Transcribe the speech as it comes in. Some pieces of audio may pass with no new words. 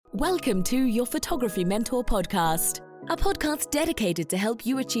Welcome to Your Photography Mentor podcast, a podcast dedicated to help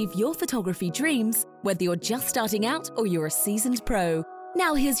you achieve your photography dreams, whether you're just starting out or you're a seasoned pro.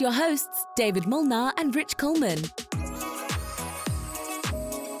 Now here's your hosts, David Molnar and Rich Coleman.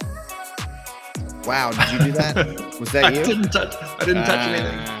 Wow, did you do that? Was that you? I didn't touch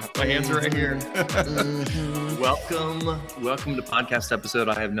anything. My hands are right here. Welcome to podcast episode.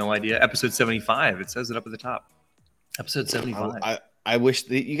 I have no idea. Episode 75. It says it up at the top. Episode 75. I wish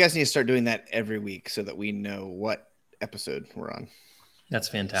you guys need to start doing that every week so that we know what episode we're on. That's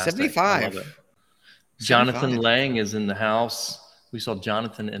fantastic. 75. Jonathan Lang is in the house. We saw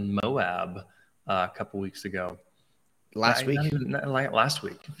Jonathan in Moab a couple weeks ago. Last week.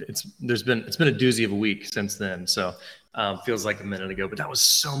 It's been a doozy of a week since then. So feels like a minute ago, but that was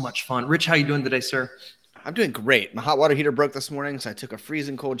so much fun. Rich, how you doing today, sir? I'm doing great. My hot water heater broke this morning, so I took a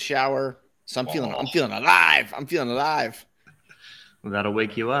freezing cold shower. So I'm feeling alive. I'm feeling alive. Well, that'll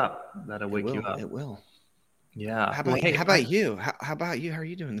wake you up. It will. Yeah. How about you? How about you? How are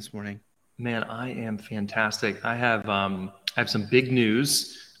you doing this morning? Man, I am fantastic. I have some big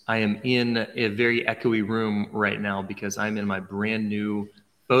news. I am in a very echoey room right now because I'm in my brand new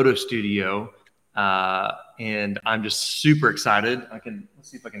photo studio, and I'm just super excited. Let's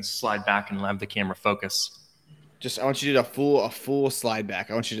see if I can slide back and have the camera focus. I want you to do a full slide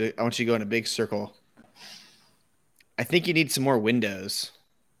back. I want you to go in a big circle. I think you need some more windows.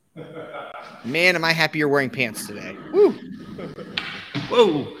 Man, am I happy you're wearing pants today. Woo!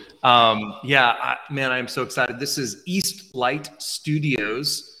 Whoa. I am so excited. This is East Light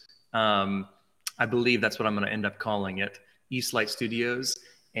Studios. I believe that's what I'm going to end up calling it, East Light Studios.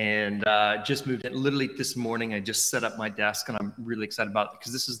 And just moved in literally this morning. I just set up my desk, and I'm really excited about it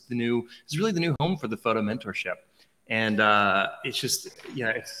because it's really the new home for the photo mentorship. And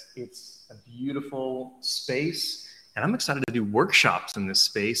it's a beautiful space. And I'm excited to do workshops in this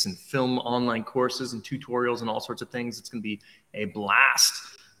space and film online courses and tutorials and all sorts of things. It's going to be a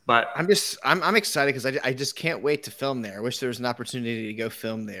blast. But I'm excited because I just can't wait to film there. I wish there was an opportunity to go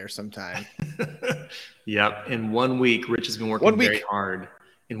film there sometime. Yep. In 1 week, Rich has been working very hard.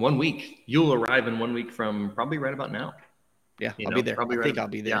 In 1 week, you'll arrive in 1 week from probably right about now. Yeah, I'll be there. I'll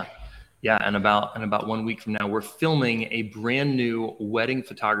be there. Yeah. And about 1 week from now, we're filming a brand new wedding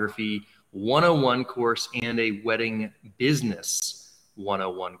photography 101 course and a wedding business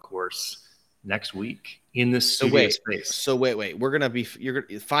 101 course next week in this studio space. So wait. You're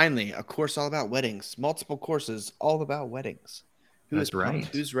finally a course all about weddings. Multiple courses all about weddings. That's right.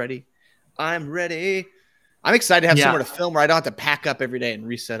 Who's ready? I'm ready. I'm excited to have somewhere to film where I don't have to pack up every day and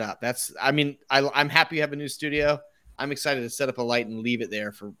reset up. I'm happy you have a new studio. I'm excited to set up a light and leave it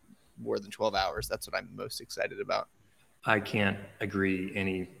there for more than 12 hours. That's what I'm most excited about. I can't agree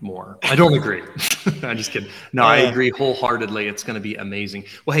anymore. I don't agree. I'm just kidding. No, I agree wholeheartedly. It's going to be amazing.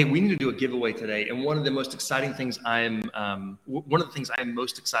 Well, hey, we need to do a giveaway today. And one of the most exciting things I am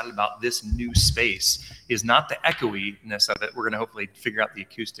most excited about this new space is not the echoiness of it. We're going to hopefully figure out the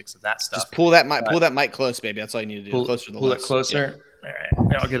acoustics of that stuff. Just pull that mic close, baby. That's all you need to do. Closer to the pull it closer. Yeah. All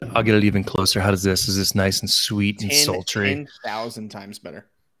right. I'll get it even closer. How does this? Is this nice and sweet and sultry? 10,000 times better.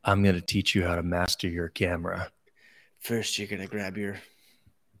 I'm going to teach you how to master your camera. First, you're going to grab your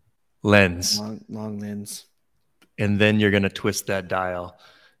lens, long lens. And then you're going to twist that dial.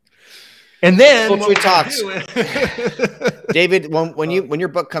 And then we talks. David, when your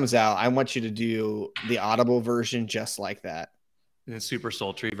book comes out, I want you to do the Audible version just like that. The super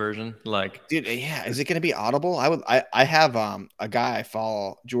sultry version, dude, yeah. Is it going to be Audible? I have a guy I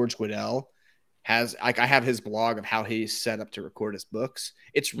follow, George Guidell, I have his blog of how he's set up to record his books.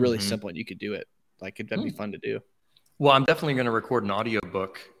 It's really simple, and you could do it. That'd be fun to do. Well, I'm definitely going to record an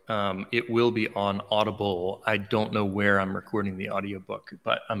audiobook. It will be on Audible. I don't know where I'm recording the audiobook,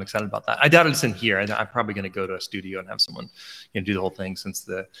 but I'm excited about that. I doubt it's in here. I'm probably going to go to a studio and have someone do the whole thing since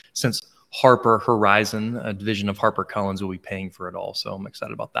Harper Horizon, a division of HarperCollins, will be paying for it all. So I'm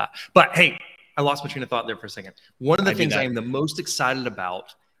excited about that. But hey, I lost my train of thought there for a second. One of the things I am the most excited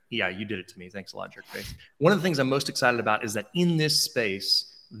about, yeah, you did it to me. Thanks a lot, Jerkface. One of the things I'm most excited about is that in this space,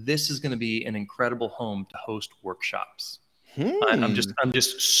 this is going to be an incredible home to host workshops. I'm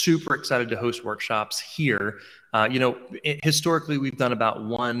just super excited to host workshops here. Historically, we've done about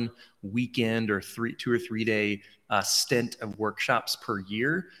one weekend or 2 or 3 day stint of workshops per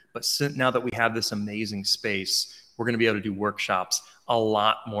year. But now that we have this amazing space, we're going to be able to do workshops a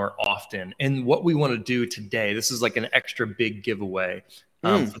lot more often. And what we want to do today, this is like an extra big giveaway.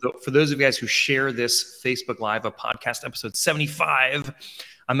 For those of you guys who share this Facebook Live, a podcast episode 75,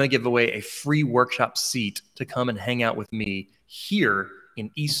 I'm going to give away a free workshop seat to come and hang out with me here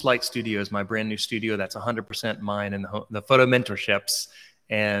in East Light Studios, my brand new studio that's 100% mine and the photo mentorships.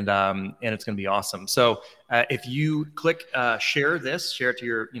 and it's going to be awesome. So if you click share it to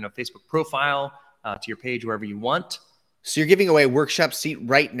your Facebook profile, to your page, wherever you want. So you're giving away a workshop seat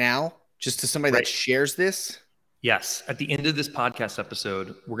right now, just to somebody that shares this? Yes. At the end of this podcast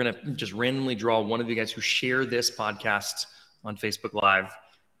episode, we're going to just randomly draw one of you guys who share this podcast on Facebook Live,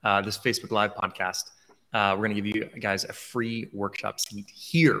 this Facebook Live podcast. We're going to give you guys a free workshop seat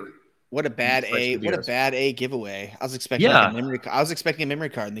here. What a bad A giveaway. I was expecting a memory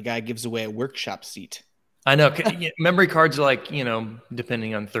card, and the guy gives away a workshop seat. I know. Memory cards are like,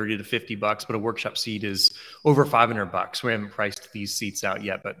 depending on $30 to $50, but a workshop seat is over $500. We haven't priced these seats out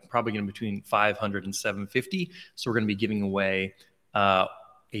yet, but probably going to be between $500 and $750. So we're going to be giving away a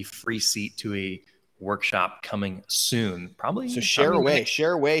free seat to a workshop coming soon. Probably. So share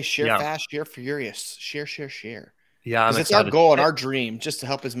fast, share furious, share. Yeah, because it's our goal and our dream just to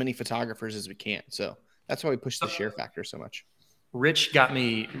help as many photographers as we can. So that's why we push the share factor so much. Rich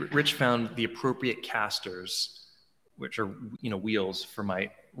found the appropriate casters, which are, wheels for my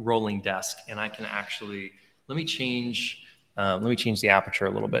rolling desk. And I can actually, let me change the aperture a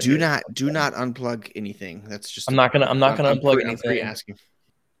little bit. Do not unplug anything. That's just, I'm not going to unplug anything. Asking.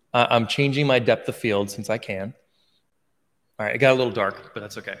 I'm changing my depth of field since I can. All right. It got a little dark, but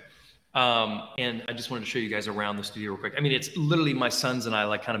that's okay. And I just wanted to show you guys around the studio real quick. I mean, it's literally my sons and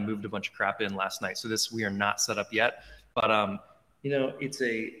I kind of moved a bunch of crap in last night. So we are not set up yet, but, it's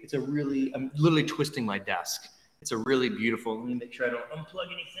a really, I'm literally twisting my desk. It's a really beautiful, let me make sure I don't unplug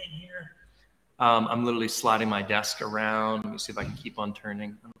anything here. I'm literally sliding my desk around. Let me see if I can keep on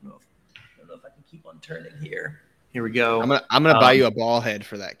turning. I don't know if I can keep on turning here. Here we go. I'm gonna buy you a ball head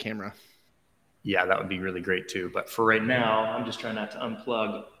for that camera. Yeah, that would be really great too. But for right now, I'm just trying not to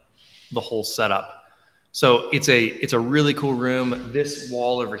unplug the whole setup. So it's a really cool room. This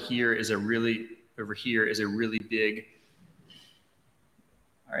wall over here is a really big.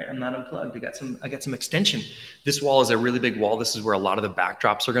 All right, I'm not unplugged. I got some extension. This wall is a really big wall. This is where a lot of the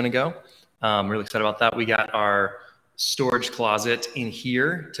backdrops are going to go. I'm really excited about that. We got our storage closet in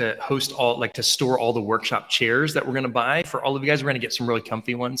here to store all the workshop chairs that we're going to buy for all of you guys. We're going to get some really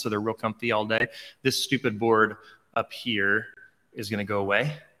comfy ones, so they're real comfy all day. This stupid board up here is going to go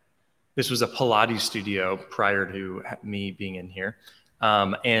away. This was a Pilates studio prior to me being in here.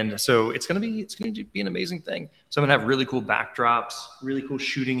 And so it's going to be an amazing thing. So I'm going to have really cool backdrops, really cool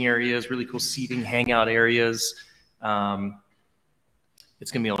shooting areas, really cool seating, hangout areas. It's going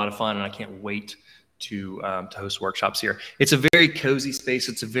to be a lot of fun, and I can't wait to host workshops here. It's a very cozy space.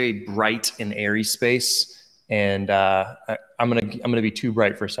 It's a very bright and airy space. And I'm gonna be too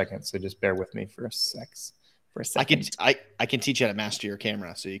bright for a second, so just bear with me for a second. I can teach you how to master your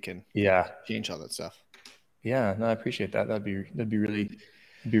camera, so you can change all that stuff. Yeah, no, I appreciate that. That'd be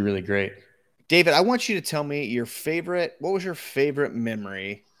really great. David, I want you to tell me what was your favorite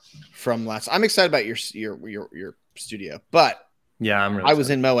memory from I'm excited about your studio, but yeah, I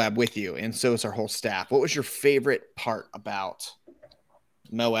was in Moab with you, and so is our whole staff. What was your favorite part about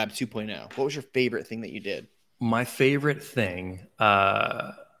Moab 2.0? What was your favorite thing that you did? My favorite thing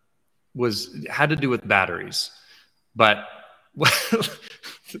had to do with batteries, but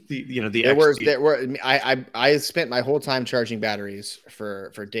I spent my whole time charging batteries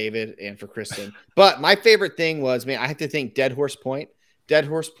for David and for Kristen. But my favorite thing was, I have to think Dead Horse Point. Dead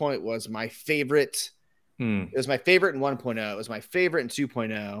Horse Point was my favorite. It was my favorite in 1.0. It was my favorite in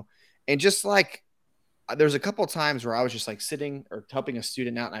 2.0. And just there's a couple of times where I was just sitting or helping a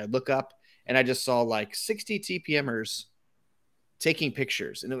student out, and I look up and I just saw 60 TPMers taking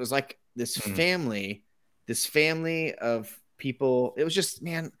pictures. And it was this family of people. It was just,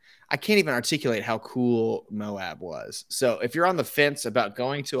 man, I can't even articulate how cool Moab was. So if you're on the fence about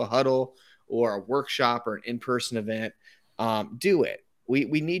going to a huddle or a workshop or an in-person event, do it.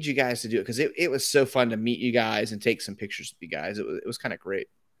 We need you guys to do it, because it was so fun to meet you guys and take some pictures with you guys. It was kind of great.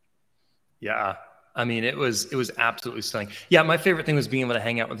 Yeah. I mean, it was absolutely stunning. Yeah. My favorite thing was being able to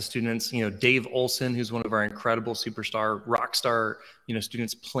hang out with the students. Dave Olson, who's one of our incredible superstar rock star,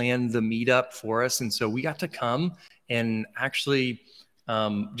 students, planned the meetup for us. And so we got to come and actually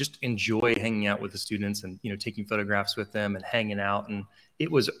just enjoy hanging out with the students and, taking photographs with them and hanging out. And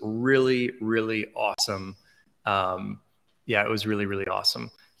it was really, really awesome. Yeah, it was really, really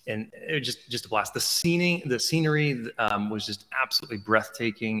awesome. And it was just a blast. The scenery was just absolutely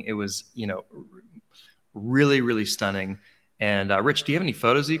breathtaking. It was, really, really stunning. And Rich, do you have any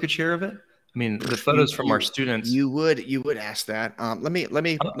photos that you could share of it? I mean, the photos from our students. You would ask that. Let me.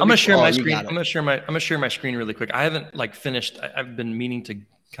 I'm gonna share my screen. I'm gonna share my screen really quick. I haven't finished. I've been meaning to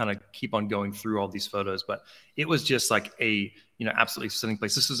kind of keep on going through all these photos, but it was just like a, absolutely stunning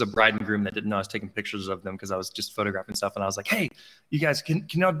place. This was a bride and groom that didn't know I was taking pictures of them because I was just photographing stuff. And I was like, hey, you guys, can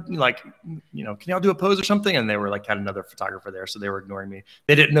y'all can y'all do a pose or something? And they were like, had another photographer there. So they were ignoring me.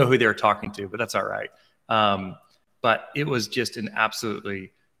 They didn't know who they were talking to, but that's all right. But it was just an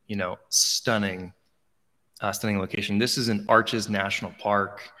absolutely, stunning location. This is in Arches National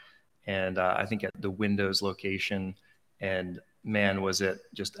Park. And I think at the Windows location, and man, was it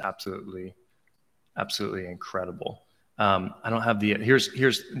just absolutely incredible. I don't have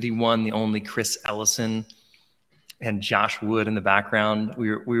here's the one, the only Chris Ellison and Josh Wood in the background.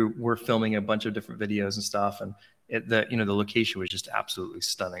 We were filming a bunch of different videos and stuff, and the location was just absolutely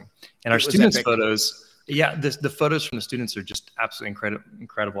stunning. And our students' photos, the photos from the students are just absolutely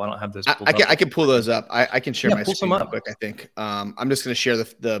incredible. I don't have those. I can pull those up. I can share my screen real quick. I think I'm just going to share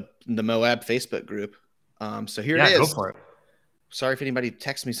the Moab Facebook group. So here it is. Go for it. Sorry if anybody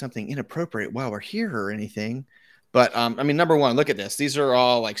texts me something inappropriate while we're here or anything. But number one, look at this. These are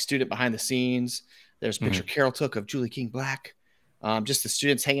all like student behind the scenes. There's a picture Carol took of Julie King Black. Just the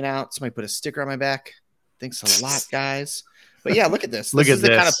students hanging out. Somebody put a sticker on my back. Thanks a lot, guys. But yeah, look at this. This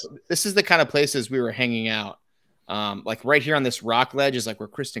is the kind of places we were hanging out. Like right here on this rock ledge is like where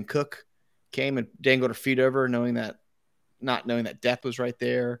Kristen Cook came and dangled her feet over, not knowing that death was right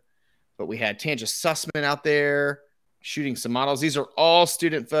there. But we had Tanja Sussman out there shooting some models. These are all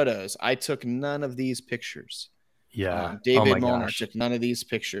student photos. I took none of these pictures. Yeah. David Molnar took none of these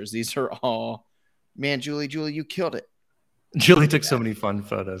pictures. These are all, man, Julie, you killed it. Julie took so many fun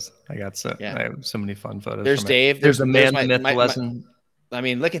photos. I have so many fun photos. There's Dave. There's a man myth lesson.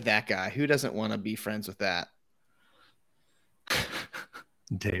 Look at that guy. Who doesn't want to be friends with that?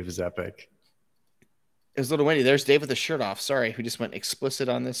 Dave is epic. It was a little windy. There's Dave with the shirt off. Sorry, who just went explicit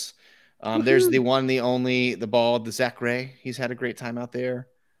on this. There's the one, the only, the bald, the Zach Ray. He's had a great time out there.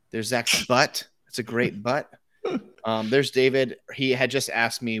 There's Zach's butt. It's a great butt. There's David. He had just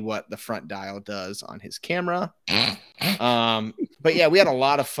asked me what the front dial does on his camera. But yeah, we had a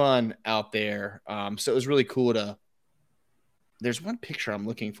lot of fun out there. So it was really cool there's one picture I'm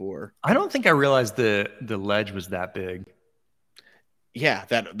looking for. I don't think I realized the ledge was that big. Yeah,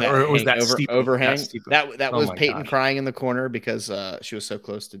 that or was that overhang. That was Peyton crying in the corner because she was so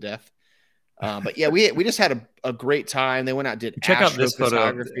close to death. But yeah, we just had a great time. They went out and did check out this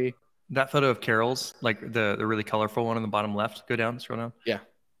photo. That photo of Carol's, like the really colorful one on the bottom left. Go down, scroll down. Yeah.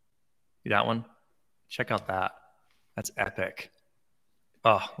 That one. Check out that. That's epic.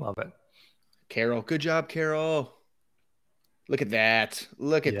 Oh, love it. Carol. Good job, Carol. Look at that.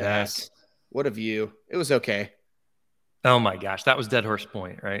 Look at that. What a view. It was okay. Oh my gosh. That was Dead Horse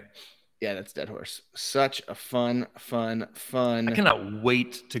Point, right? Yeah, that's Dead Horse. Such a fun. I cannot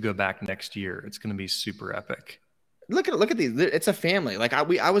wait to go back next year. It's going to be super epic. Look at these. It's a family. Like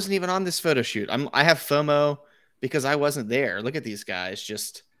I wasn't even on this photo shoot. I have FOMO because I wasn't there. Look at these guys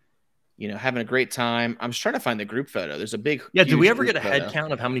just, having a great time. I'm just trying to find the group photo. There's a big. Yeah. Did we ever get a head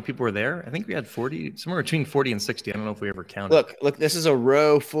count of how many people were there? I think we had 40, somewhere between 40 and 60. I don't know if we ever counted. Look, this is a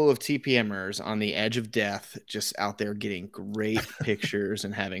row full of TPMers on the edge of death, just out there getting great pictures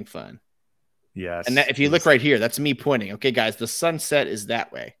and having fun. Yes. And if you look right here, that's me pointing. Okay, guys, the sunset is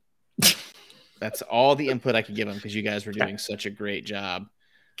that way. That's all the input I could give them because you guys were doing such a great job.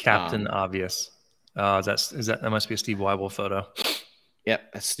 Captain Obvious. That must be a Steve Weibel photo.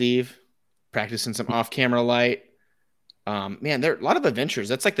 Yep, that's Steve practicing some off-camera light. Man, there are a lot of adventures.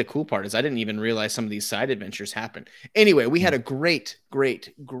 That's like the cool part is I didn't even realize some of these side adventures happen. Anyway, we had a great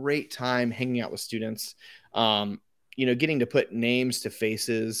time hanging out with students. Getting to put names to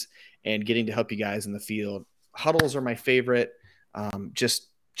faces and getting to help you guys in the field. Huddles are my favorite. Just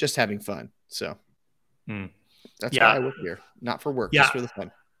having fun. So that's why I work here, not for work, just for the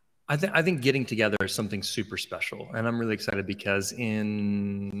fun. I think getting together is something super special. And I'm really excited because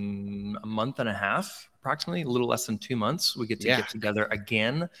in a month and a half, approximately a little less than 2 months, we get to get together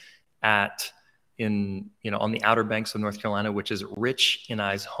again on the Outer Banks of North Carolina, which is Rich and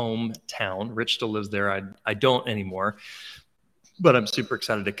I's hometown. Rich still lives there. I don't anymore, but I'm super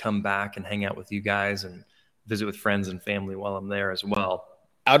excited to come back and hang out with you guys and visit with friends and family while I'm there as well.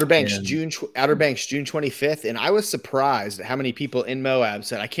 Outer Banks, June 25th. And I was surprised at how many people in Moab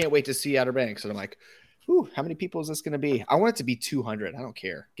said, I can't wait to see Outer Banks. And I'm like, how many people is this going to be? I want it to be 200. I don't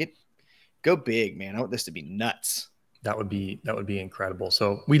care. Go big, man. I want this to be nuts. That would be incredible.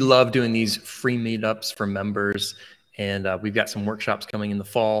 So we love doing these free meetups for members. And we've got some workshops coming in the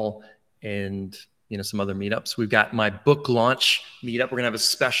fall and, some other meetups. We've got my book launch meetup. We're going to have a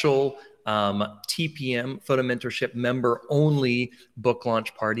special TPM Photo Mentorship member only book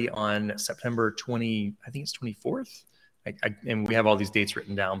launch party on September 24th. And we have all these dates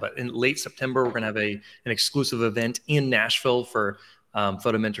written down, but in late September, we're going to have an exclusive event in Nashville for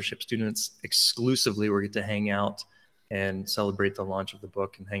photo mentorship students exclusively. We're going to hang out and celebrate the launch of the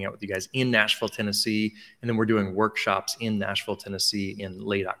book and hang out with you guys in Nashville, Tennessee. And then we're doing workshops in Nashville, Tennessee in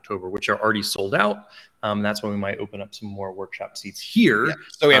late October, which are already sold out. That's when we might open up some more workshop seats here. Yeah.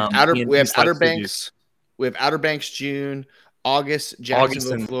 So we have Outer Banks. We have Outer Banks June, August,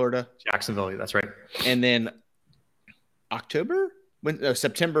 Jacksonville, Florida. Jacksonville, that's right. And then October?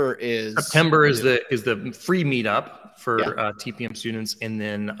 September is the free meetup for TPM students, and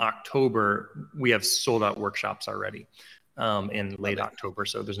then October we have sold out workshops already in late October.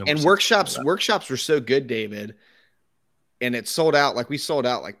 So there's no more. And workshops were so good, David, and it sold out. Like we sold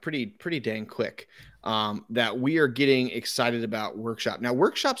out like pretty dang quick. That we are getting excited about workshop. Now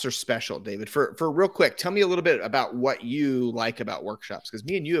workshops are special, David. For real quick, tell me a little bit about what you like about workshops, because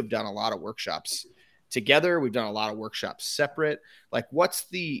me and you have done a lot of workshops together. We've done a lot of workshops separate. Like, what's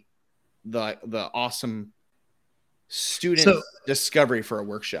the awesome student discovery for a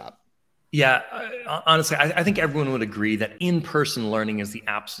workshop? Yeah, honestly, I think everyone would agree that in-person learning is the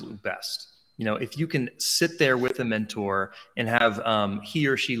absolute best. You know, if you can sit there with a mentor and have he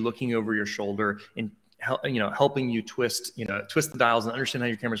or she looking over your shoulder and helping you twist the dials and understand how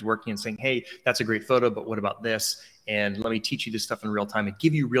your camera's working and saying, hey, that's a great photo, but what about this? And let me teach you this stuff in real time and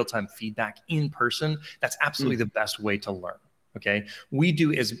give you real-time feedback in person. That's absolutely the best way to learn. Okay. We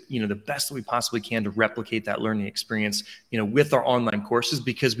do the best that we possibly can to replicate that learning experience, with our online courses,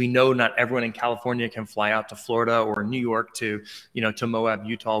 because we know not everyone in California can fly out to Florida or New York to Moab,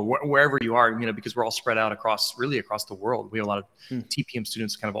 Utah, wherever you are, because we're all spread out across the world. We have a lot of TPM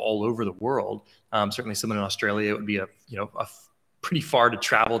students kind of all over the world. Certainly someone in Australia, it would be a pretty far to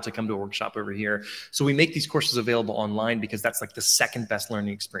travel to come to a workshop over here. So we make these courses available online because that's like the second best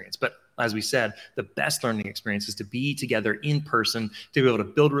learning experience. But as we said, the best learning experience is to be together in person, to be able to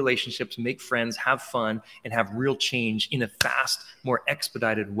build relationships, make friends, have fun, and have real change in a fast, more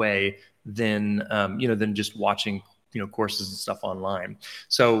expedited way than just watching courses and stuff online.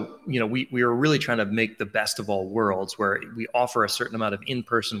 So, we are really trying to make the best of all worlds, where we offer a certain amount of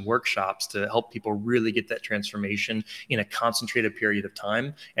in-person workshops to help people really get that transformation in a concentrated period of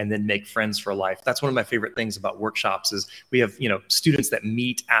time and then make friends for life. That's one of my favorite things about workshops is we have, students that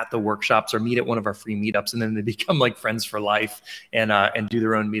meet at the workshops or meet at one of our free meetups, and then they become like friends for life and do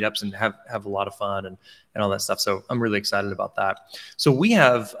their own meetups and have a lot of fun and all that stuff. So I'm really excited about that. So we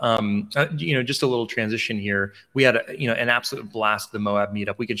have, just a little transition here. We had an absolute blast at the Moab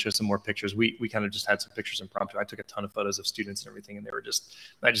meetup. We can show some more pictures. We kind of just had some pictures impromptu. I took a ton of photos of students and everything, and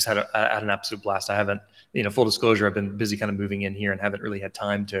I just had an absolute blast. I haven't, full disclosure, I've been busy kind of moving in here and haven't really had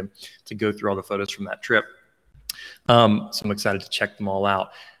time to go through all the photos from that trip. So I'm excited to check them all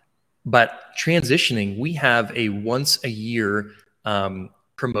out. But transitioning, we have a once a year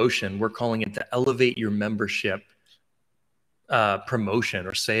promotion. We're calling it the Elevate Your Membership promotion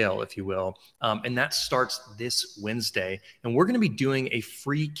or sale, if you will. And that starts this Wednesday. And we're going to be doing a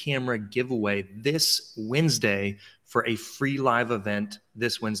free camera giveaway this Wednesday for a free live event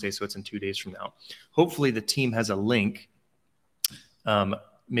this Wednesday. So it's in 2 days from now. Hopefully the team has a link.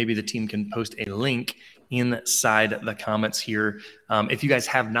 Maybe the team can post a link inside the comments here. If you guys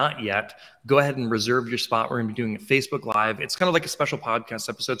have not yet, go ahead and reserve your spot. We're going to be doing a Facebook Live. It's kind of like a special podcast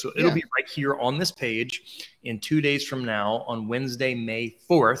episode. So it'll be right here on this page in 2 days from now on Wednesday, May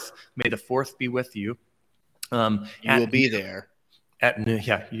 4th. May the 4th be with you. You will be there. At noon,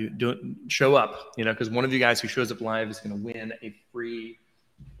 you don't show up, because one of you guys who shows up live is going to win a free.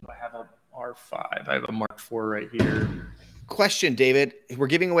 I have a R5. I have a Mark IV right here. Question, David. We're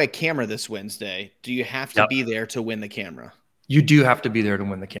giving away a camera this Wednesday. Do you have to be there to win the camera? You do have to be there to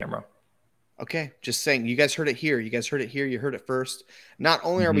win the camera. Okay, just saying. You guys heard it here. You heard it first. Not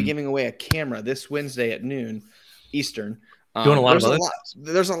only are we giving away a camera this Wednesday at noon Eastern, doing a lot of other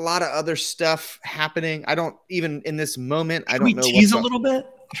there's a lot of other stuff happening. I don't even in this moment. Should I don't know. We tease a little bit?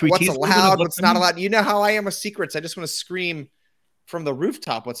 What's allowed? What's not allowed? You know how I am with secrets. I just want to scream from the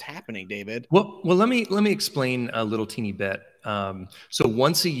rooftop what's happening, David. Well, let me explain a little teeny bit. So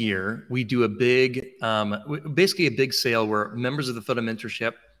once a year, we do a big, basically a big sale where members of the Photo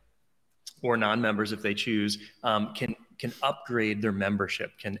Mentorship or non-members, if they choose, can upgrade their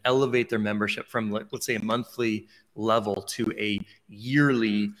membership, can elevate their membership from, let's say, a monthly level to a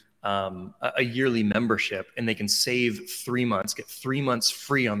yearly membership, and they can save 3 months, get 3 months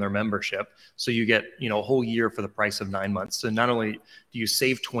free on their membership. So you get, a whole year for the price of 9 months. So not only do you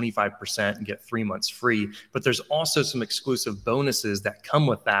save 25% and get 3 months free, but there's also some exclusive bonuses that come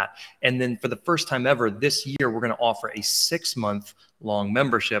with that. And then for the first time ever this year, we're going to offer a 6-month long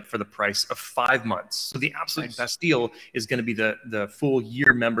membership for the price of 5 months. So the absolute best deal is going to be the full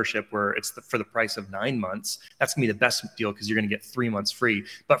year membership, where it's for the price of 9 months. That's going to be the best deal because you're going to get 3 months free.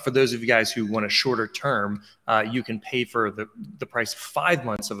 But for those of you guys who want a shorter term, you can pay for the price of 5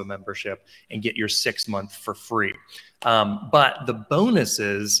 months of a membership and get your 6 month for free. But the bonus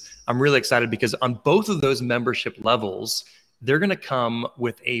is, I'm really excited because on both of those membership levels, they're going to come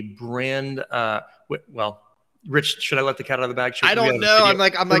with a brand, Rich, should I let the cat out of the bag? I don't know. I'm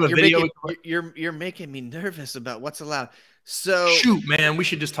like, you're making me nervous about what's allowed. So shoot, man, we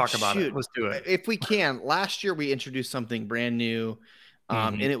should just talk about it. Let's do it. If we can. Last year we introduced something brand new,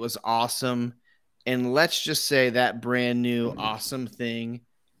 and it was awesome. And let's just say that brand new awesome thing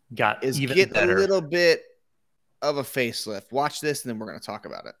is getting a little bit of a facelift. Watch this, and then we're going to talk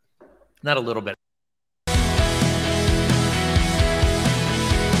about it. Not a little bit.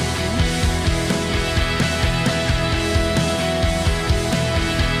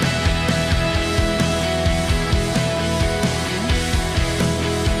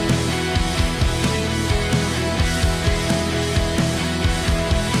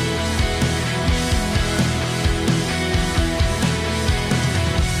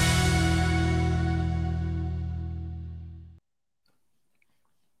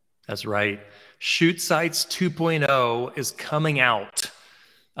 That's right. Shoot Sites 2.0 is coming out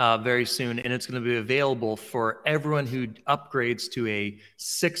very soon, and it's going to be available for everyone who upgrades to a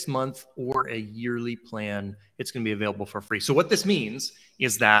 6 month or a yearly plan. It's going to be available for free. So what this means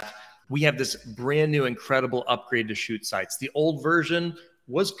is that we have this brand new, incredible upgrade to Shoot Sites. The old version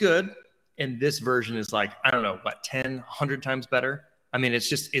was good, and this version is like, I don't know, about 10, 100 times better. I mean, it's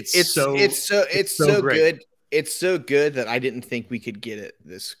so great. Good. It's so good that I didn't think we could get it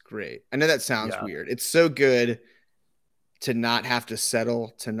this great. I know that sounds weird. It's so good to not have to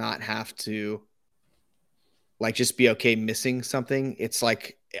settle, to not have to like just be okay missing something. It's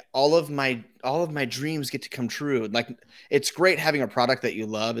like all of my dreams get to come true. Like, it's great having a product that you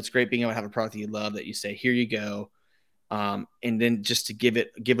love. It's great being able to have a product that you love, that you say, here you go. And then just to give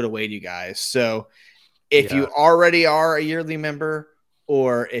it away to you guys. So if you already are a yearly member,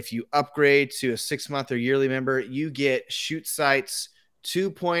 or if you upgrade to a 6 month or yearly member, you get Shoot Sites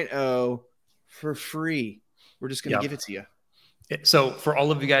 2.0 for free. We're just going to give it to you. So for all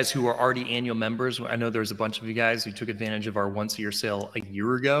of you guys who are already annual members, I know there's a bunch of you guys who took advantage of our once a year sale a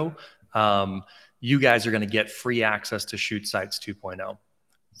year ago. You guys are going to get free access to Shoot Sites 2.0.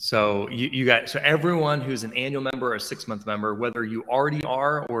 So so everyone who's an annual member or a 6 month member, whether you already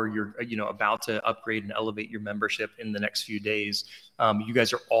are or you're about to upgrade and elevate your membership in the next few days, you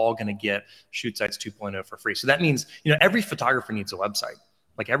guys are all going to get Shoot Sites 2.0 for free. So that means every photographer needs a website.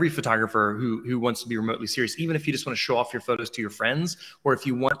 Like every photographer who wants to be remotely serious, even if you just want to show off your photos to your friends, or if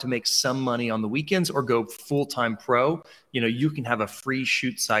you want to make some money on the weekends or go full-time pro, you can have a free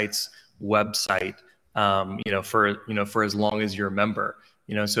Shoot Sites website, for as long as you're a member.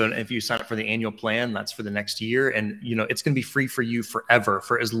 So if you sign up for the annual plan, that's for the next year. And, it's going to be free for you forever,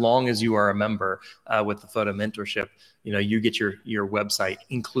 for as long as you are a member with the Photo Mentorship. You get your website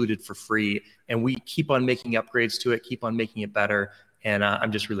included for free. And we keep on making upgrades to it, keep on making it better. And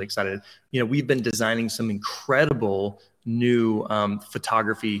I'm just really excited. We've been designing some incredible new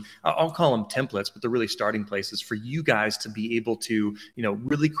photography, I'll call them templates, but they're really starting places for you guys to be able to,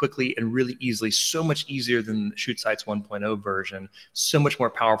 really quickly and really easily, so much easier than the Shoot Sites 1.0 version, so much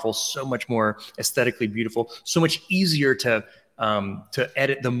more powerful, so much more aesthetically beautiful, so much easier to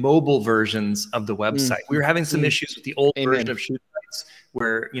edit the mobile versions of the website. We were having some issues with the old version of Shoot Sites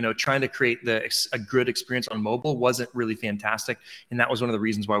where, trying to create a good experience on mobile wasn't really fantastic. And that was one of the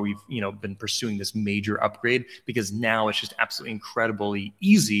reasons why we've, been pursuing this major upgrade, because now it's just absolutely incredibly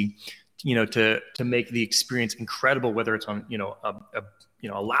easy, to make the experience incredible, whether it's on,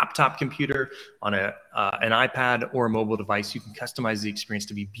 a laptop computer, on an iPad or a mobile device. You can customize the experience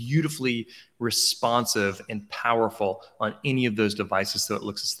to be beautifully responsive and powerful on any of those devices, so it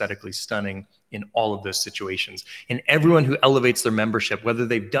looks aesthetically stunning in all of those situations. And everyone who elevates their membership, whether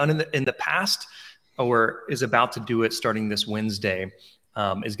they've done in the past or is about to do it starting this Wednesday,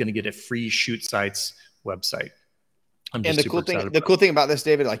 is going to get a free Shoot Sites website. And the cool thing about this,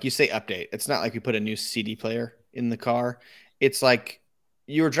 David, like you say, update. It's not like you put a new CD player in the car. It's like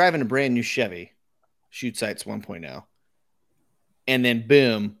you were driving a brand new Chevy, Shoot Sites 1.0, and then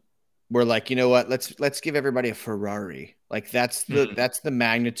boom, we're like, you know what? Let's give everybody a Ferrari. Like that's the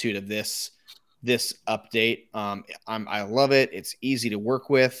magnitude of this update. I love it. It's easy to work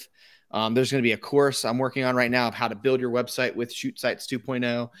with. There's going to be a course I'm working on right now of how to build your website with Shoot Sites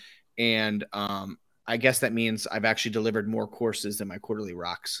 2.0, and I guess that means I've actually delivered more courses than my quarterly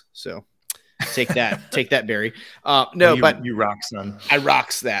rocks. So Take that, Barry. But you rock, son. I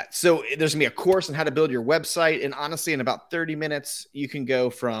rocks that. So there's gonna be a course on how to build your website, and honestly, in about 30 minutes, you can go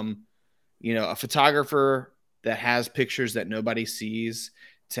from, a photographer that has pictures that nobody sees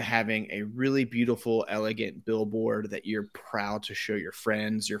to having a really beautiful, elegant billboard that you're proud to show your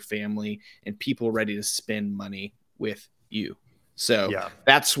friends, your family, and people ready to spend money with you. So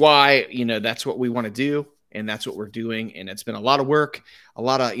that's why, that's what we want to do. And that's what we're doing. And it's been a lot of work,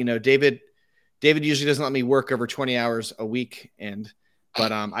 David usually doesn't let me work over 20 hours a week.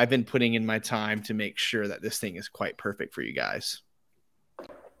 But I've been putting in my time to make sure that this thing is quite perfect for you guys.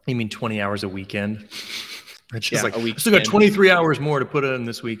 You mean 20 hours a weekend? It's just a week. I still got 23 hours more to put in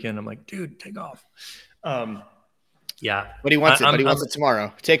this weekend. I'm like, dude, take off. Yeah. But he wants it. But he wants it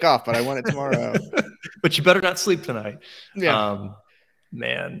tomorrow. Take off, but I want it tomorrow. But you better not sleep tonight. Yeah.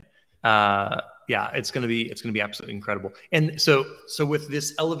 Man. Yeah, it's gonna be absolutely incredible. And so with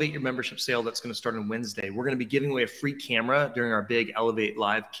this Elevate Your Membership sale that's going to start on Wednesday, we're going to be giving away a free camera during our big Elevate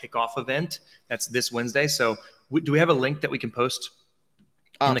Live kickoff event. That's this Wednesday. So do we have a link that we can post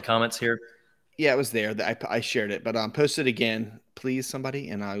in the comments here? Yeah, it was there. I shared it, but post it again, please, somebody,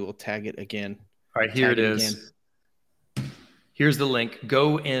 and I will tag it again. All right, here it is. Here's the link.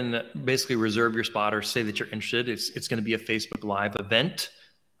 Go and basically reserve your spot or say that you're interested. It's going to be a Facebook Live event.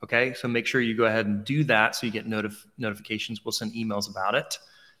 Okay, so make sure you go ahead and do that so you get notifications. We'll send emails about it.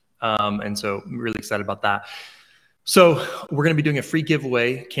 And so I'm really excited about that. So we're going to be doing a free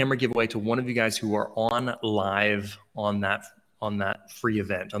camera giveaway to one of you guys who are on live on that free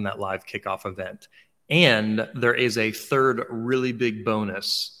event, on that live kickoff event. And there is a third really big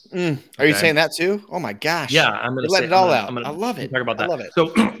bonus. Are you saying that too? Oh my gosh. Yeah, I'm going to let it all out. I love it. Talk about that. I love it. So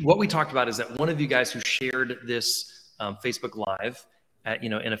what we talked about is that one of you guys who shared this Facebook Live,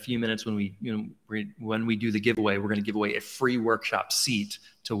 in a few minutes when we do the giveaway, we're going to give away a free workshop seat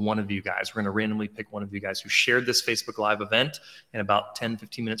to one of you guys. We're going to randomly pick one of you guys who shared this Facebook Live event in about 10,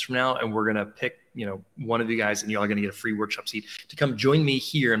 15 minutes from now. And we're going to pick, one of you guys, and you're all going to get a free workshop seat to come join me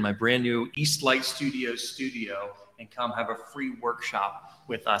here in my brand new East Light Studios studio and come have a free workshop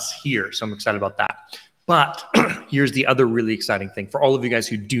with us here. So I'm excited about that. But here's the other really exciting thing for all of you guys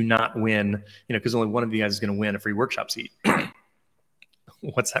who do not win, because only one of you guys is going to win a free workshop seat.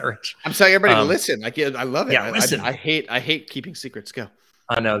 What's that, Rich? I'm telling everybody to listen. I love it. Yeah, listen. I hate keeping secrets. Go.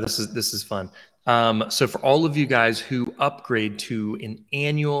 I know this is fun. So for all of you guys who upgrade to an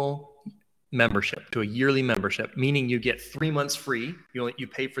annual membership, to a yearly membership, meaning you get 3 months free. You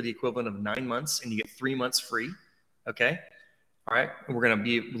pay for the equivalent of 9 months, and you get 3 months free. Okay. All right. And we're going to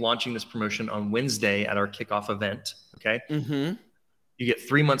be launching this promotion on Wednesday at our kickoff event. Okay. Mm-hmm. You get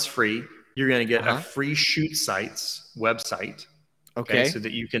 3 months free. You're going to get a free Shoot Sites website. Okay, so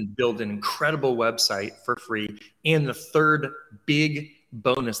that you can build an incredible website for free. And the third big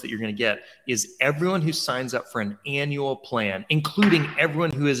bonus that you're going to get is everyone who signs up for an annual plan, including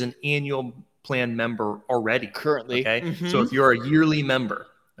everyone who is an annual plan member already. Currently. Okay. Mm-hmm. So if you're a yearly member,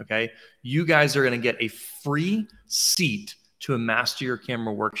 okay, you guys are going to get a free seat to a Master Your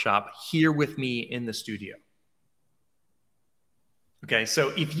Camera workshop here with me in the studio. Okay. So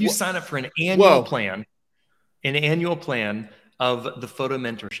if you sign up for an annual plan of the photo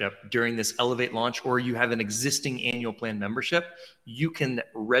mentorship during this Elevate launch, or you have an existing annual plan membership, you can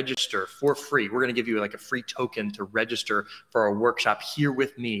register for free. We're going to give you like a free token to register for our workshop here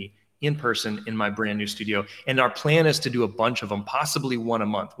with me in person in my brand new studio. And our plan is to do a bunch of them, possibly one a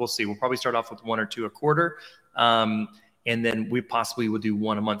month. We'll see. We'll probably start off with 1 or 2 a quarter. And then we possibly will do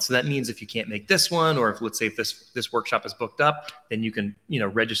 1 a month. So that means if you can't make this one, or if, let's say, if this workshop is booked up, then you can,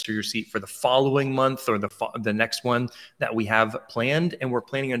 register your seat for the following month or the next one that we have planned. And we're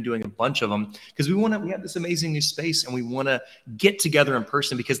planning on doing a bunch of them because we have this amazing new space and we want to get together in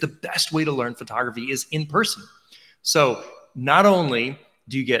person, because the best way to learn photography is in person. So not only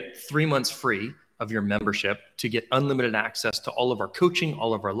do you get 3 months free of your membership to get unlimited access to all of our coaching,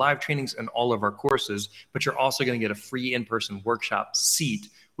 all of our live trainings, and all of our courses, but you're also going to get a free in-person workshop seat,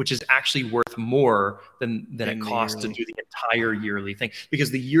 which is actually worth more than it costs to do the entire yearly thing. Because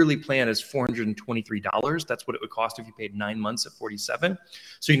the yearly plan is $423. That's what it would cost if you paid 9 months at $47.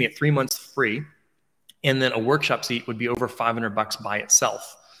 So you can get 3 months free, and then a workshop seat would be over $500 by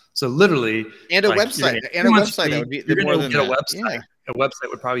itself. So literally, and a website, that would be more than that. A website. Yeah. A website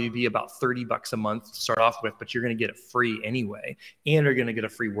would probably be about $30 a month to start off with, but you're going to get it free anyway, and you're going to get a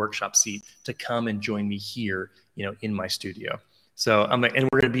free workshop seat to come and join me here, in my studio. So and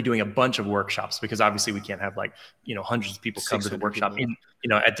we're going to be doing a bunch of workshops, because obviously we can't have hundreds of people come to the workshop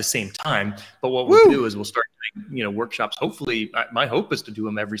at the same time. But what we'll do is we'll start doing, workshops. Hopefully, my hope is to do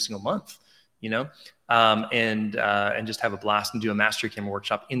them every single month. and just have a blast and do a master camera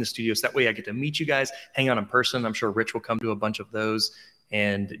workshop in the studio. So that way I get to meet you guys, hang out in person. I'm sure Rich will come to a bunch of those,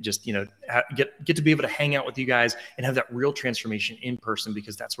 and just, get to be able to hang out with you guys and have that real transformation in person,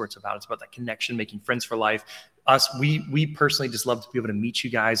 because that's where it's about. It's about that connection, making friends for life. We personally just love to be able to meet you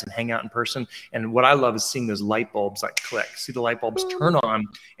guys and hang out in person. And what I love is seeing those light bulbs like click, see the light bulbs turn on,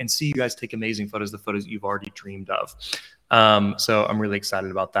 and see you guys take amazing photos, the photos that you've already dreamed of. So I'm really excited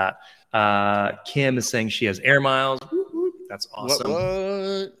about that. Kim is saying she has air miles. That's awesome.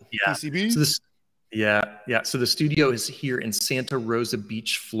 What? Yeah. PCB? So So the studio is here in Santa Rosa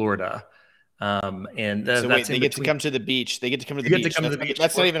Beach, Florida. And so that's they get to come to the beach. They get to come to the beach.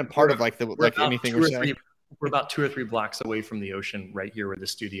 That's not even a part of anything we're saying. We're about 2 or 3 blocks away from the ocean, right here where the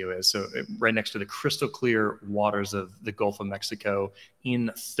studio is. So right next to the crystal clear waters of the Gulf of Mexico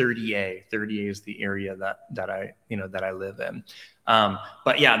in 30A. 30A is the area that I live in.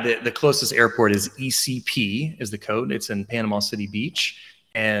 But yeah, the closest airport is ECP is the code. It's in Panama City Beach.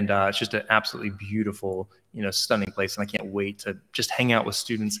 And it's just an absolutely beautiful, stunning place. And I can't wait to just hang out with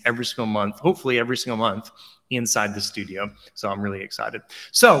students every single month, hopefully every single month inside the studio. So I'm really excited.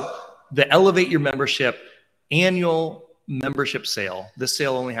 So the Elevate Your Membership annual membership sale, this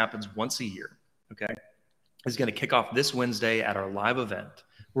sale only happens once a year, okay? It's going to kick off this Wednesday at our live event.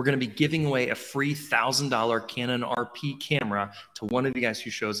 We're going to be giving away a free $1,000 Canon RP camera to one of you guys who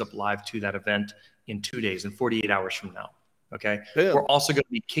shows up live to that event in 2 days, in 48 hours from now. Okay. Yeah. We're also going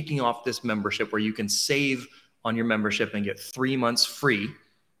to be kicking off this membership where you can save on your membership and get 3 months free.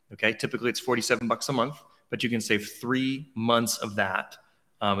 Okay. Typically it's $47 a month, but you can save 3 months of that.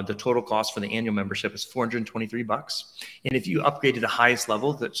 The total cost for the annual membership is $423. And if you upgrade to the highest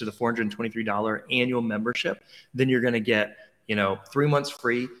level, to the $423 annual membership, then you're going to get 3 months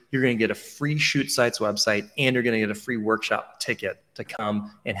free. You're going to get a free Shoot Sites website, and you're going to get a free workshop ticket to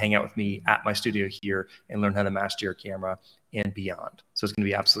come and hang out with me at my studio here and learn how to master your camera and beyond. So it's going to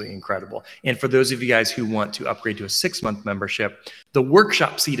be absolutely incredible. And for those of you guys who want to upgrade to a 6-month membership, the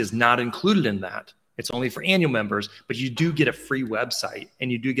workshop seat is not included in that. It's only for annual members, but you do get a free website,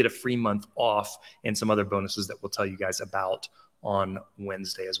 and you do get a free month off and some other bonuses that we'll tell you guys about on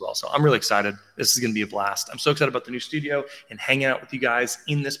Wednesday as well. So I'm really excited. This is going to be a blast. I'm so excited about the new studio and hanging out with you guys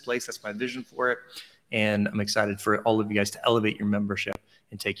in this place. That's my vision for it. And I'm excited for all of you guys to elevate your membership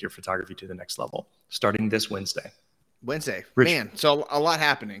and take your photography to the next level starting this Wednesday. Rich. Man, so a lot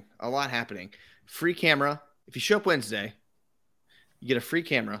happening. Free camera. If you show up Wednesday, you get a free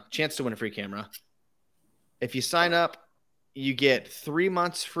camera, chance to win a free camera. If you sign up, you get 3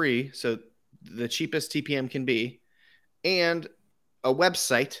 months free. So the cheapest TPM can be, and a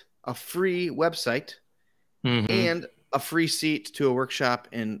website, a free website, and a free seat to a workshop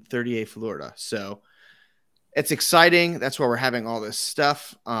in 30A, Florida. So it's exciting. That's why we're having all this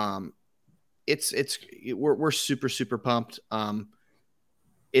stuff. We're super, super pumped.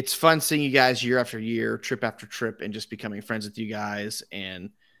 It's fun seeing you guys year after year, trip after trip, and just becoming friends with you guys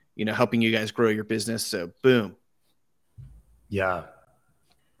and, helping you guys grow your business. So boom. Yeah.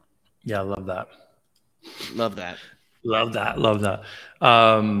 I love that. Love that.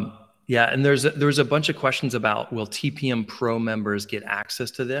 Yeah. And there's a bunch of questions about, will TPM Pro members get access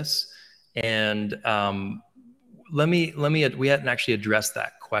to this? And we hadn't actually addressed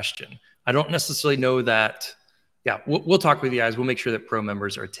that question. I don't necessarily know that. Yeah, we'll talk with you guys. We'll make sure that Pro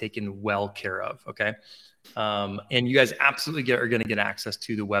members are taken well care of. Okay. And you guys absolutely are going to get access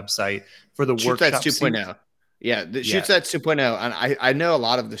to the website for the workshop 2.0. Yeah, the Shoot Sites 2.0. And I know a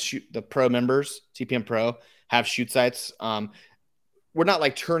lot of the Pro members, TPM Pro, have Shoot Sites. We're not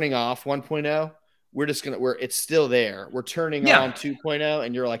like turning off 1.0. We're just it's still there. We're turning on 2.0,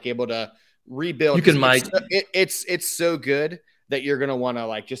 and you're like able to rebuild. You can it's so good that you're gonna want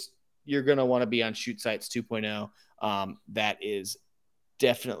to you're gonna want to be on Shoot Sites 2.0. That is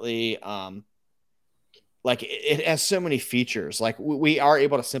definitely it has so many features. Like we are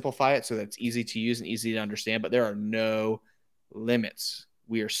able to simplify it so that it's easy to use and easy to understand, but there are no limits.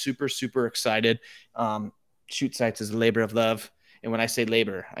 We are super, super excited. Shoot Sites is a labor of love. And when I say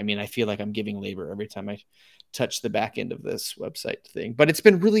labor, I mean, I feel like I'm giving labor every time I touch the back end of this website thing, but it's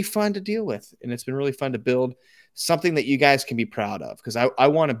been really fun to deal with. And it's been really fun to build something that you guys can be proud of. Cause I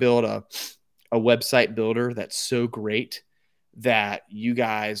want to build a website builder that's so great that you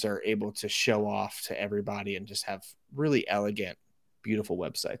guys are able to show off to everybody and just have really elegant, beautiful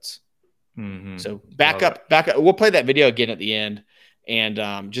websites. So back up. We'll play that video again at the end.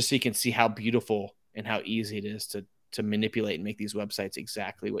 And just so you can see how beautiful and how easy it is to manipulate and make these websites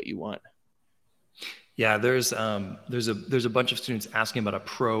exactly what you want. Yeah, there's a bunch of students asking about a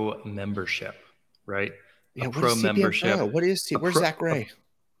Pro membership, right? Yeah, Pro membership. What is where's Zach Ray?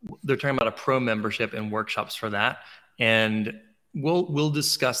 they're talking about a pro membership and workshops for that. And we'll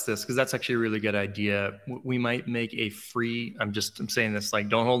discuss this because that's actually a really good idea. We might make a free, I'm saying this, like,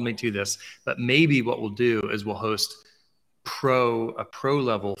 don't hold me to this, but maybe what we'll do is we'll host a pro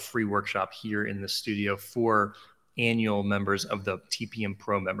level free workshop here in the studio for annual members of the TPM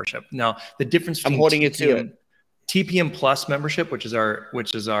Pro membership. Now, the difference between I'm holding you to it. TPM Plus membership, which is our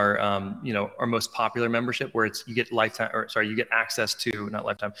our most popular membership, where you get access to, not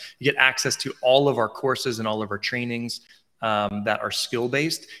lifetime, you get access to all of our courses and all of our trainings that are skill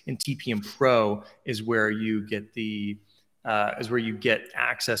based. And TPM Pro is where you get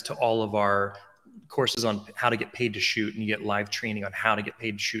access to all of our courses on how to get paid to shoot, and you get live training on how to get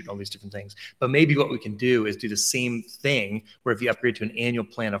paid to shoot and all these different things. But maybe what we can do is do the same thing where if you upgrade to an annual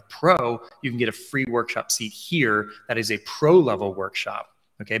plan of Pro, you can get a free workshop seat here that is a pro level workshop.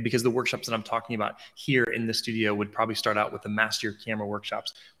 Okay, because the workshops that I'm talking about here in the studio would probably start out with the Master Your Camera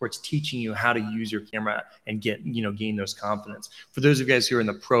workshops, where it's teaching you how to use your camera and gain those confidence. For those of you guys who are in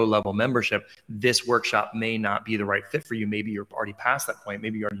the pro level membership, this workshop may not be the right fit for you. Maybe you're already past that point.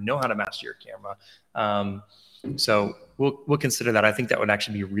 Maybe you already know how to master your camera. So we'll consider that. I think that would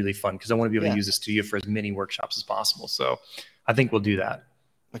actually be really fun because I want to be able to use the studio for as many workshops as possible. So I think we'll do that.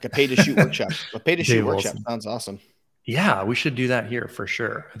 Like a pay to shoot workshop. A pay to shoot workshop sounds awesome. Yeah, we should do that here for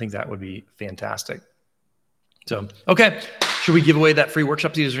sure. I think that would be fantastic. So, okay. Should we give away that free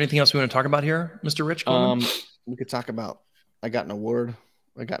workshop? Is there anything else we want to talk about here, Mr. Rich Coleman? We could talk about, I got an award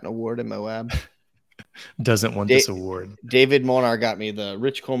in Moab. Doesn't want this award. David Molnar got me the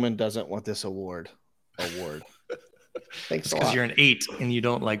Rich Coleman doesn't want this award. Thanks a lot. Because you're an 8 and you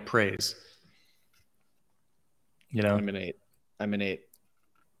don't like praise. I'm an 8.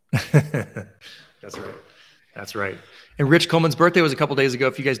 That's right. That's right. And Rich Coleman's birthday was a couple days ago.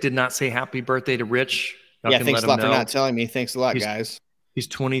 If you guys did not say happy birthday to Rich, thanks a lot for not telling me. Thanks a lot, guys. He's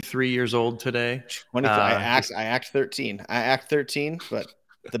 23 years old today. 23. I act 13. I act 13, but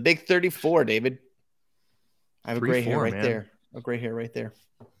the big 34, David. I have a gray hair right there. A gray hair right there.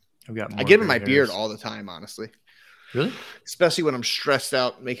 I get in my beard all the time, honestly. Really? Especially when I'm stressed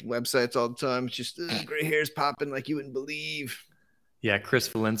out making websites all the time. It's just gray hairs popping like you wouldn't believe. Yeah, Chris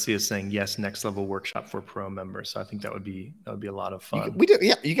Valencia is saying yes, next level workshop for pro members. So I think that would be a lot of fun. We do,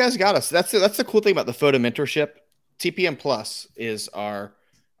 yeah. You guys got us. That's the cool thing about the photo mentorship. TPM Plus is our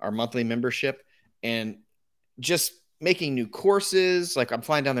monthly membership, and just making new courses. Like I'm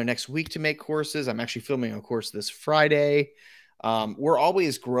flying down there next week to make courses. I'm actually filming a course this Friday. We're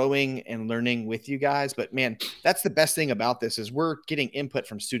always growing and learning with you guys, but man, that's the best thing about this is we're getting input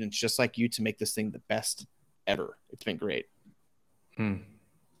from students just like you to make this thing the best ever. It's been great.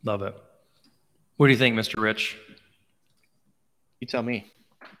 Love it. What do you think, Mr. Rich? You tell me.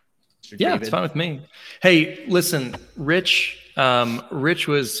 Mr. David. It's fine with me. Hey, listen, Rich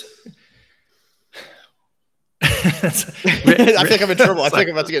was. I think I'm in trouble. I think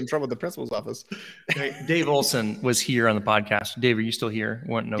I'm about to get in trouble with the principal's office. Dave Olson was here on the podcast. Dave, are you still here?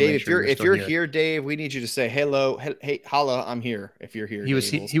 Dave, if you're here, Dave, we need you to say hello. Hey, holla, I'm here. If you're here, he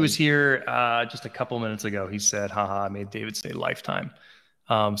was here just a couple minutes ago. He said, "Haha, I made David say lifetime."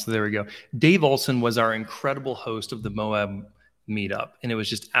 So there we go. Dave Olson was our incredible host of the Moab meetup, and it was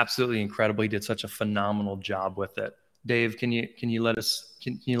just absolutely incredible. He did such a phenomenal job with it. Dave, can you let us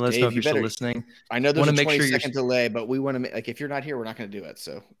know if you're still listening? I know there's a 20-second delay, but we want to if you're not here, we're not going to do it.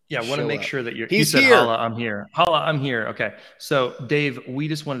 So yeah, I want to make sure that you're. He's you said, here. Holla, I'm here. Holla, I'm here. Okay, so Dave, we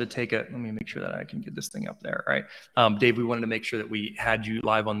just wanted to take let me make sure that I can get this thing up there. All right, Dave, we wanted to make sure that we had you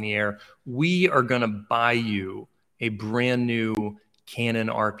live on the air. We are going to buy you a brand new Canon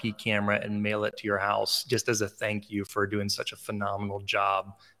RP camera and mail it to your house just as a thank you for doing such a phenomenal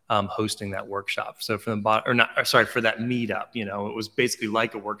job hosting that workshop. So for that meetup, it was basically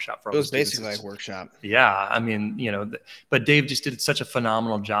like a workshop for all the students. Basically like a workshop. Yeah. I mean, but Dave just did such a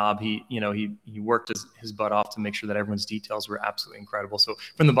phenomenal job. He worked his butt off to make sure that everyone's details were absolutely incredible. So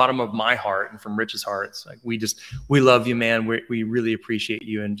from the bottom of my heart and from Rich's heart, it's like, we love you, man. We really appreciate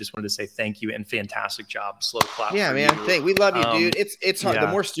you and just wanted to say thank you and fantastic job. Slow clap. Yeah, man. We love you, dude. It's hard. Yeah.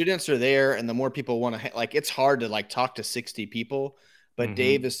 The more students are there and the more people want to, it's hard to talk to 60 people. But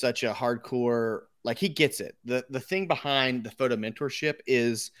Dave is such a hardcore, he gets it. The thing behind the photo mentorship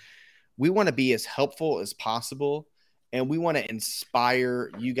is we want to be as helpful as possible, and we want to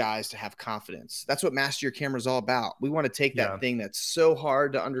inspire you guys to have confidence. That's what Master Your Camera is all about. We want to take that thing that's so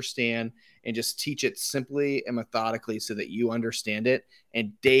hard to understand and just teach it simply and methodically so that you understand it.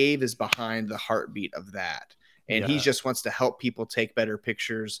 And Dave is behind the heartbeat of that. And he just wants to help people take better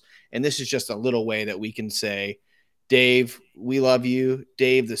pictures. And this is just a little way that we can say, Dave, we love you.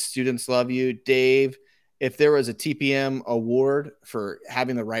 Dave, the students love you. Dave, if there was a TPM award for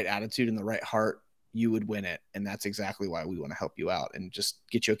having the right attitude and the right heart, you would win it. And that's exactly why we want to help you out and just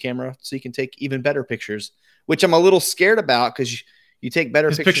get you a camera so you can take even better pictures, which I'm a little scared about because you take better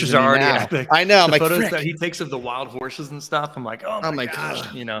pictures are already epic. I know. The photos that he takes of the wild horses and stuff. I'm like, oh my gosh.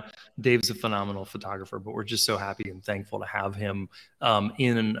 God. Dave's a phenomenal photographer, but we're just so happy and thankful to have him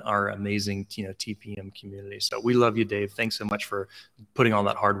in our amazing, TPM community. So we love you, Dave. Thanks so much for putting all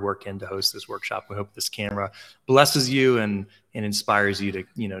that hard work in to host this workshop. We hope this camera blesses you and inspires you to,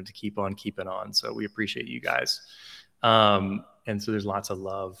 to keep on keeping on. So we appreciate you guys. And so there's lots of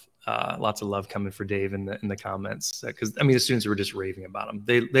love coming for Dave in the comments, because the students were just raving about him.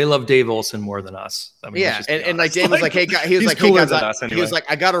 They love Dave Olson more than us. And like Dave was like, hey guys, he was like, hey guys, he was like,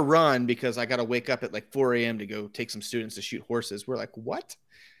 I gotta run because I gotta wake up at like 4 a.m. to go take some students to shoot horses. We're like, what?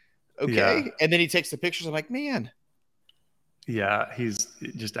 Okay. Yeah. And then he takes the pictures. I'm like, man. Yeah, he's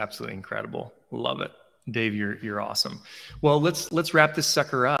just absolutely incredible. Love it. Dave, you're awesome. Well, let's wrap this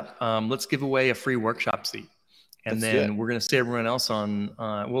sucker up. Let's give away a free workshop seat. And then we're going to see everyone else on,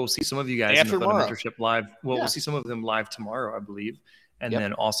 we'll see some of you guys in the Photo Mentorship live. Well, we'll see some of them live tomorrow, I believe. And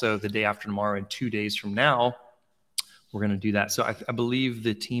then also the day after tomorrow and 2 days from now, we're going to do that. So I believe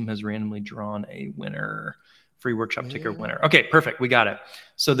the team has randomly drawn a winner, free workshop ticket winner. Okay, perfect. We got it.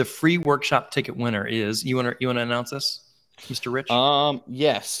 So the free workshop ticket winner is, you want to announce this, Mr. Rich?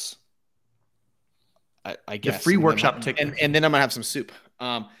 Yes. I guess. The free workshop ticket. And then I'm going to have some soup.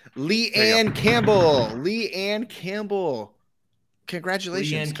 Leanne Campbell.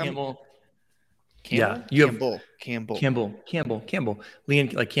 Congratulations. Leanne Campbell. Yeah, Campbell.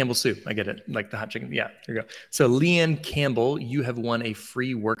 Leanne, like Campbell soup. I get it. Like the hot chicken. Yeah, there you go. So Leanne Campbell, you have won a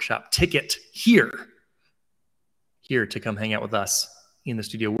free workshop ticket here to come hang out with us in the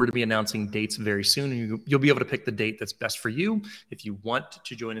studio. We're going to be announcing dates very soon. And you'll be able to pick the date that's best for you if you want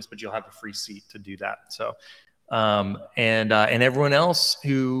to join us, but you'll have a free seat to do that. So and everyone else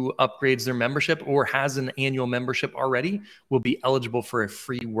who upgrades their membership or has an annual membership already will be eligible for a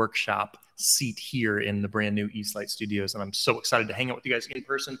free workshop seat here in the brand new Eastlight Studios. And I'm so excited to hang out with you guys in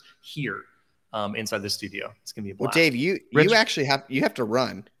person here inside the studio. It's going to be a blast. Well, Dave, you actually have to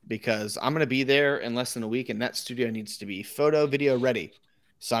run because I'm going to be there in less than a week, and that studio needs to be photo, video ready.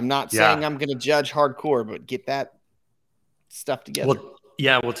 So I'm not saying I'm going to judge hardcore, but get that stuff together.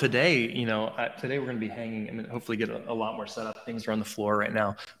 Well, today, today we're going to be hanging, and hopefully get a lot more set up. Things are on the floor right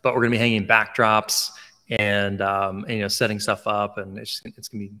now, but we're going to be hanging backdrops and setting stuff up, and it's going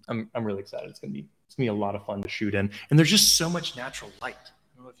to be. I'm really excited. It's going to be a lot of fun to shoot in, and there's just so much natural light.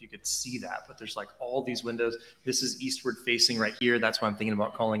 I don't know if you could see that, but there's like all these windows. This is eastward facing right here. That's why I'm thinking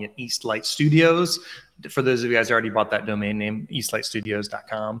about calling it Eastlight Studios. For those of you guys who already bought that domain name,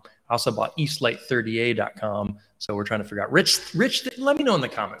 eastlightstudios.com. I also bought eastlight30a.com. So we're trying to figure out, Rich, let me know in the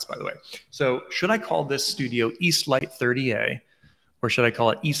comments, by the way. So should I call this studio Eastlight 30A or should I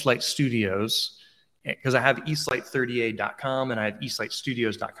call it Eastlight Studios? Because I have eastlight30a.com and I have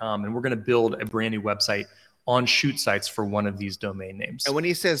eastlightstudios.com, and we're going to build a brand new website on shoot sites for one of these domain names. And when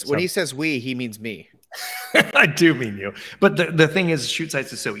he says we, he means me. I do mean you. But the thing is, shoot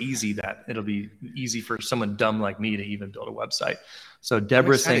sites is so easy that it'll be easy for someone dumb like me to even build a website. So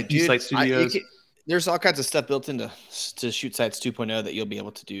Deborah's saying Eastlight Studios. There's all kinds of stuff built into Shoot Sites 2.0 that you'll be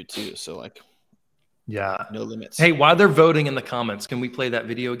able to do too. So like, yeah, no limits. Hey, while they're voting in the comments, can we play that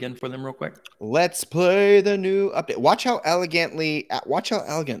video again for them real quick? Let's play the new update. Watch how elegant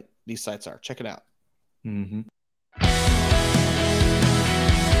these sites are. Check it out. Mm-hmm.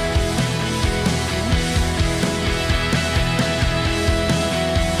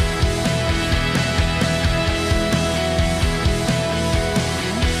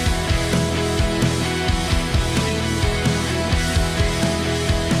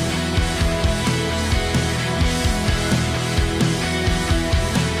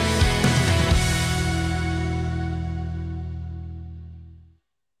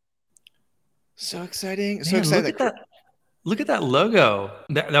 So exciting. Man, so excited. Look at that logo.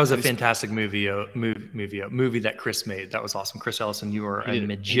 That was a fantastic movie that Chris made. That was awesome. Chris Ellison, you are a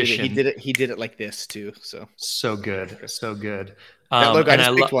magician. He did it like this too. So good. So good. That logo, I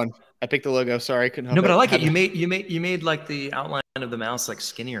just picked one. I picked the logo. Sorry, I couldn't help it. No, but I like it. You made like the outline of the mouse like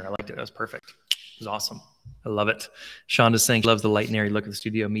skinnier. I liked it. That was perfect. It was awesome. I love it. Shonda's saying loves the light and airy look of the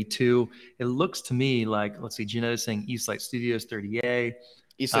studio. Me too. It looks to me like, let's see, Gina's saying Eastlight Studios 30A.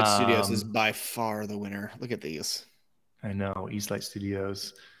 Eastlight Studios is by far the winner. Look at these. I know, Eastlight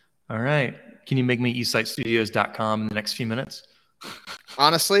Studios. All right. Can you make me eastlightstudios.com in the next few minutes?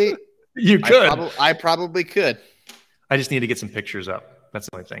 Honestly, you could. I probably could. I just need to get some pictures up. That's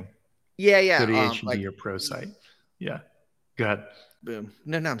the only thing. Yeah. Go to HUD or Pro site. Yeah. Go ahead. boom.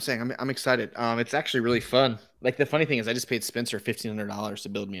 No, I'm saying I'm excited. It's actually really fun. Like the funny thing is I just paid Spencer $1,500 to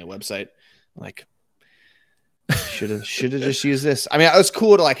build me a website. Like should have just used this. I mean, it was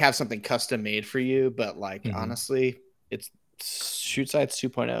cool to like have something custom made for you, but like honestly, it's Shoot Sites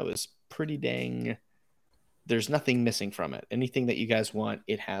 2.0 is pretty dang. There's nothing missing from it. Anything that you guys want,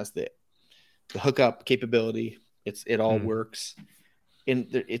 it has the hookup capability. It all works. And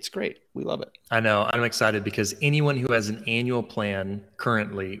it's great. We love it. I know. I'm excited because anyone who has an annual plan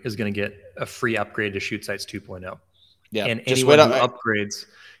currently is going to get a free upgrade to Shoot Sites 2.0. Yeah. And anyone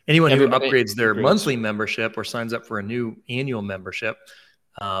who upgrades their monthly membership or signs up for a new annual membership,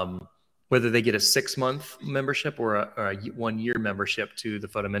 whether they get a 6-month membership or a 1-year membership to the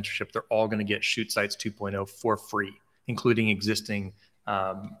Photo Mentorship, they're all going to get Shoot Sites 2.0 for free, including existing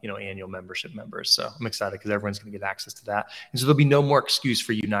annual membership members. So I'm excited because everyone's going to get access to that. And so there'll be no more excuse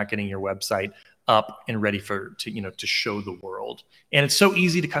for you not getting your website up and ready to show the world. And it's so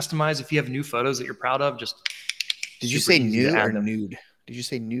easy to customize. If you have new photos that you're proud of, did you say new or nude? Did you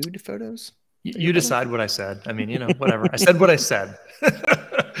say nude photos? You decide what I said. I mean, whatever. I said what I said.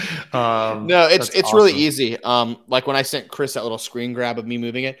 No, it's awesome. Really easy. Like when I sent Chris that little screen grab of me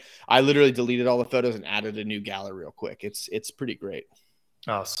moving it, I literally deleted all the photos and added a new gallery real quick. It's pretty great.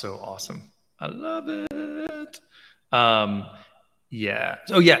 Oh, so awesome. I love it. Yeah.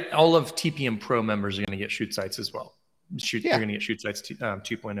 Oh yeah. All of TPM Pro members are going to get Shoot Sites as well. You're going to get Shoot Sites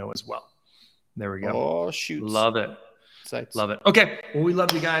 2.0 as well. There we go. Oh, shoot. Love it. Sites. Love it. Okay. Well, we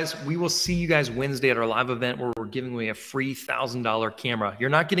love you guys. We will see you guys Wednesday at our live event where we're giving away a free $1,000 camera. You're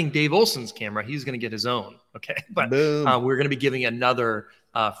not getting Dave Olson's camera. He's going to get his own. Okay. But we're going to be giving another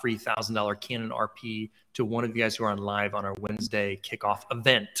free $1,000 Canon RP to one of you guys who are on live on our Wednesday kickoff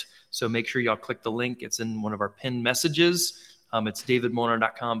event. So make sure y'all click the link. It's in one of our pinned messages. It's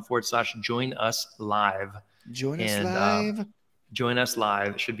davidmolnar.com/join us live. Join us live. Join us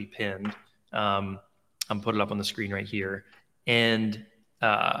live. It should be pinned. I'm putting it up on the screen right here. And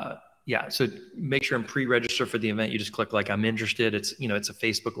so make sure and pre-register for the event. You just click like I'm interested. It's it's a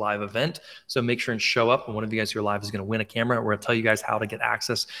Facebook Live event. So make sure and show up. And one of you guys who are live is going to win a camera. We're going to tell you guys how to get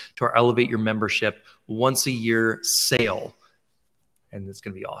access to our Elevate Your Membership once a year sale. And it's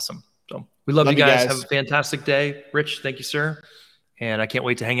going to be awesome. So we love you guys. Have a fantastic day. Rich, thank you, sir. And I can't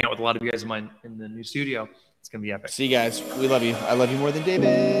wait to hang out with a lot of you guys in the new studio. It's going to be epic. See you guys. We love you. I love you more than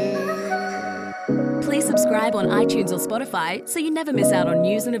David. Please subscribe on iTunes or Spotify so you never miss out on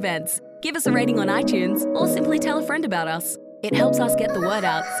news and events. Give us a rating on iTunes or simply tell a friend about us. It helps us get the word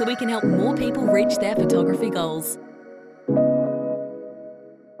out so we can help more people reach their photography goals.